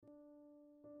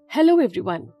Hello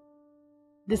everyone.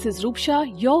 This is Rooster,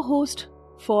 your host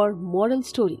for Moral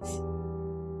Stories.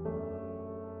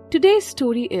 Today's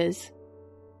story is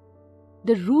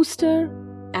The Rooster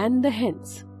and the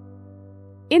Hens.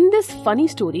 In this funny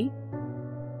story,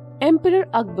 Emperor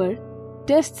Akbar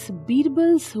tests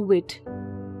Birbal's wit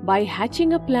by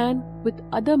hatching a plan with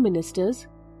other ministers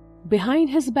behind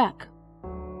his back.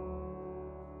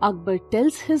 Akbar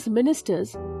tells his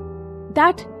ministers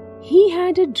that he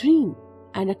had a dream,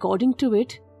 and according to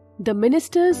it, the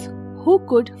ministers who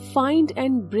could find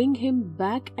and bring him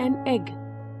back an egg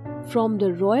from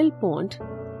the royal pond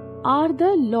are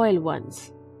the loyal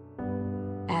ones.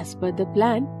 As per the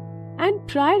plan and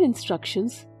prior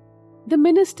instructions, the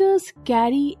ministers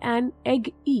carry an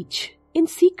egg each in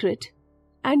secret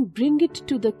and bring it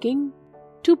to the king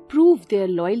to prove their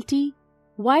loyalty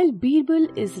while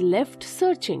Birbal is left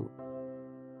searching.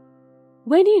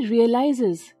 When he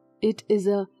realizes it is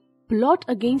a plot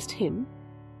against him,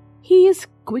 he is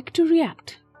quick to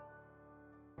react.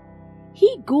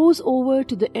 He goes over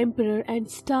to the emperor and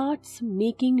starts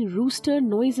making rooster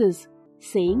noises,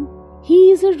 saying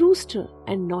he is a rooster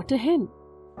and not a hen.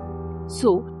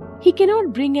 So, he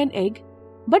cannot bring an egg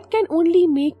but can only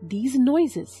make these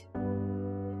noises.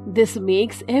 This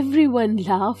makes everyone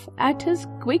laugh at his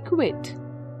quick wit.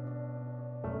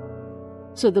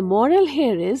 So the moral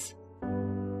here is,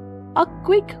 a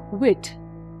quick wit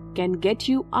can get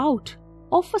you out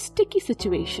of a sticky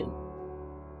situation.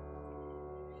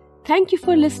 Thank you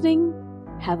for listening.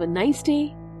 Have a nice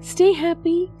day. Stay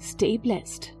happy. Stay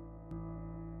blessed.